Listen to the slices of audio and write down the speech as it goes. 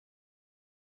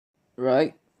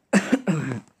right?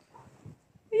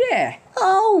 Yeah.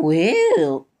 Oh,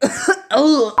 well.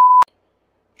 Oh.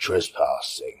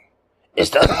 Trespassing is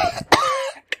the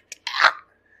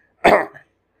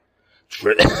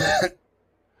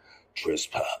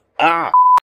trespass.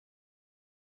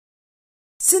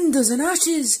 Cinders and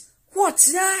ashes!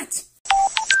 What's that?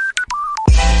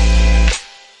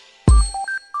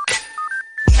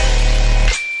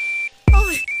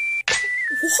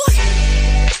 What?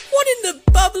 What in the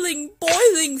bubbling,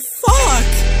 boiling fuck?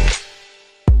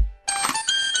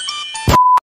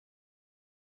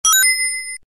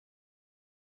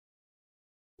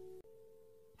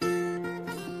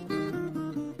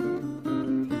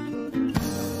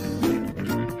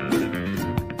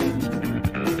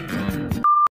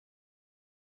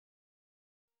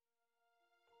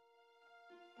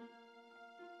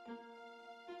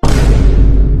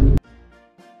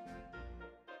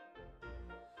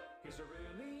 He's a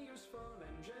really useful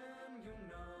engine, you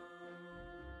know.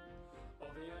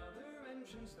 All the other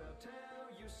engines, they'll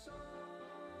tell you so.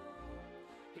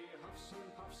 He huffs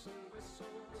and puffs and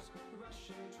whistles,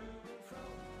 rushing to and fro.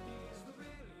 He's the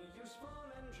really useful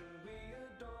engine we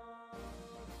adore.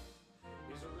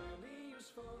 He's a really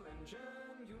useful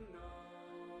engine, you know.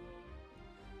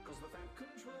 'Cause the fan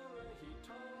controller, he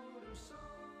told him so.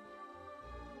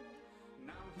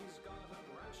 Now he's got a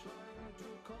branch line to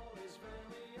call his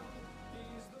very own.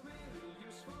 He's the really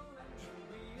useful engine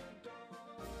we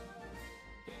adore.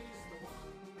 He's the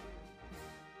one.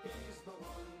 He's the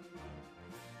one.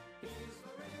 He's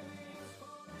the really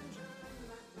useful engine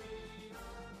that we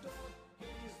adore.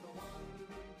 He's the one.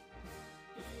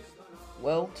 He's the one.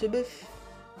 Well, Tibbeth,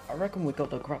 I reckon we got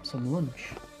to grab some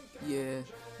lunch. Yeah,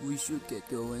 we should get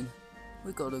going.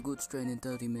 We got a good train in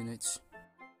 30 minutes.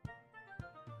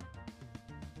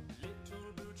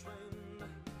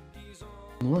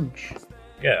 Lunch?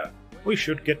 Yeah, we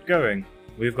should get going.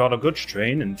 We've got a goods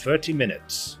train in 30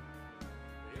 minutes.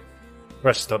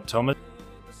 Rest up, Thomas.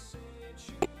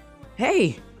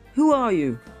 Hey! Who are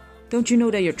you? Don't you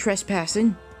know that you're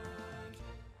trespassing?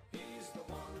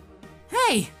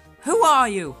 Hey! Who are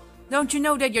you? Don't you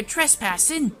know that you're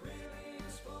trespassing?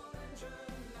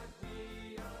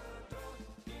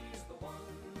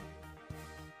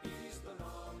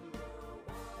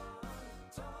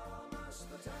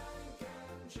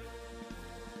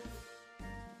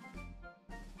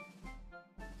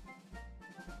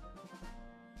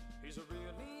 He's a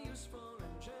really useful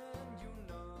engine, you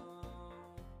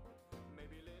know.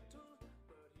 Maybe little,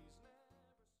 but he's never.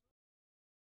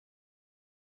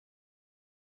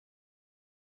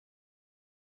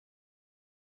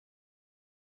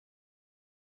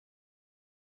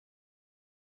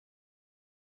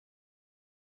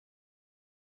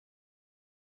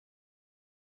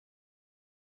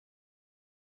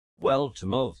 Well,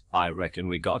 Timo, I reckon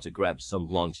we got to grab some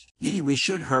lunch. Yeah, we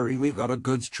should hurry. We've got a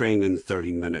goods train in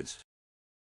 30 minutes.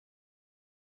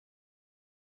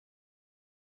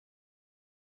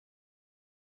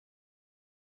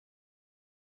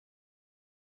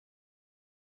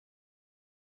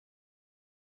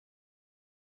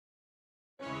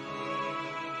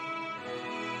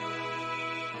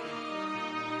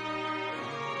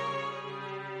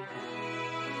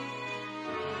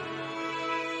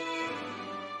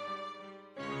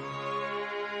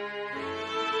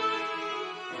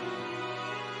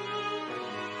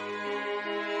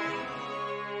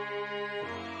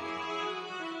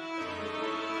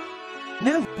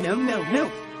 No, no, no,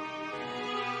 no!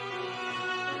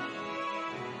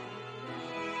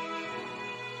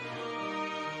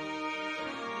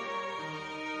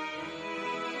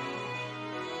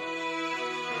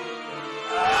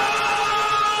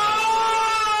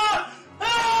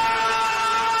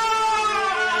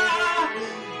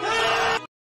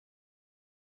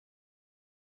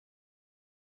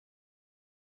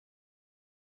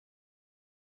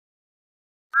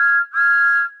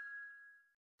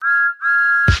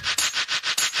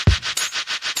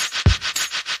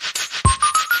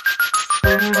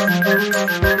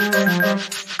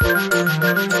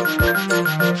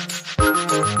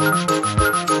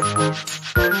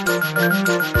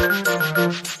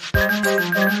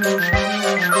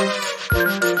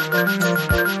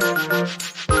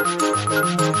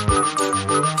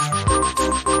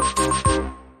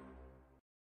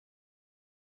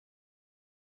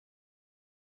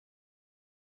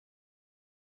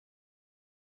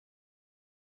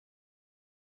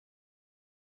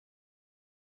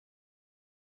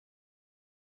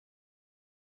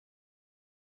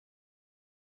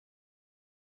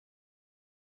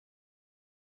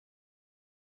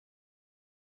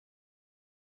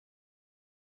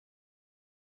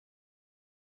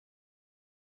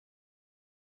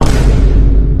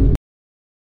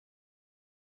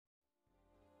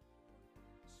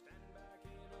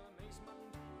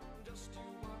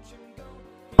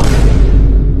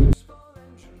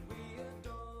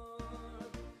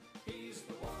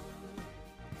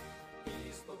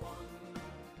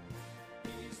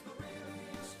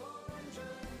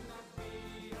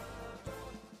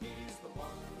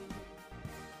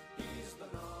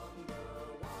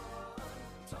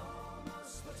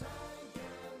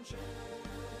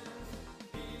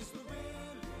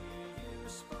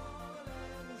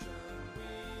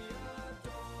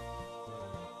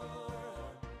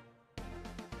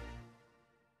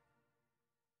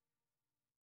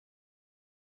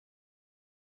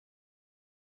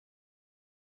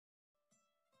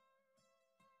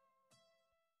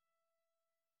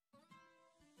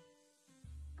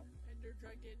 fire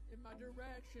dragon in my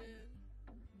direction.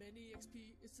 Many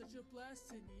XP is such a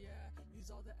blessing, yeah.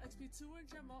 Use all the XP to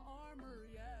enchant my armor,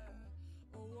 yeah.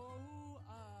 Oh,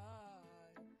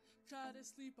 I try to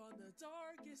sleep on the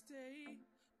darkest day,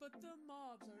 but the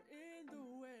mobs are in the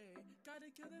way. Gotta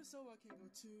kill them so I can go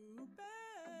to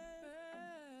bed.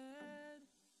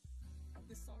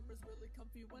 This armor's really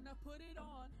comfy when I put it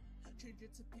on. Change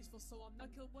it to peaceful so I'm not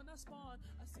killed when I spawn.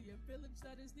 I see a village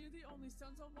that is near, the only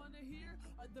sounds I wanna hear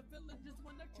are the villagers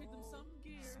when I trade them some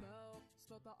gear.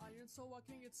 Smell the iron so I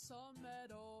can get some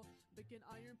metal. Make an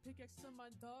iron pickaxe to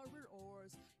mine the rare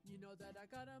ores. You know that I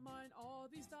gotta mine all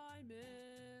these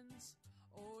diamonds.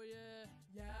 Oh yeah,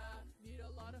 need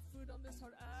a lot of food on this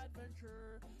hard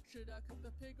adventure. Should I cook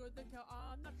the pig or the cow?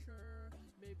 I'm not sure.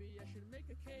 Maybe I should make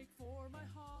a cake for my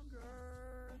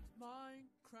hunger.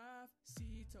 Minecraft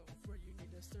Sodor, where you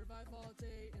need to survive all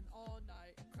day and all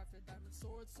night. Craft a diamond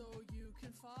sword so you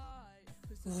can fight.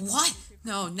 What?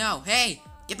 No, hey,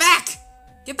 get back!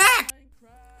 Get back!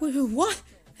 Wait, what?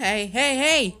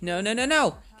 Hey! No!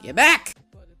 Get back!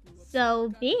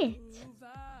 So be it.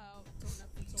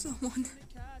 Someone,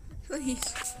 please,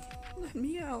 let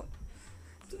me out.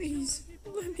 Please,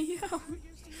 let me out.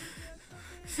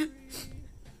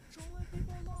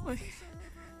 Wait.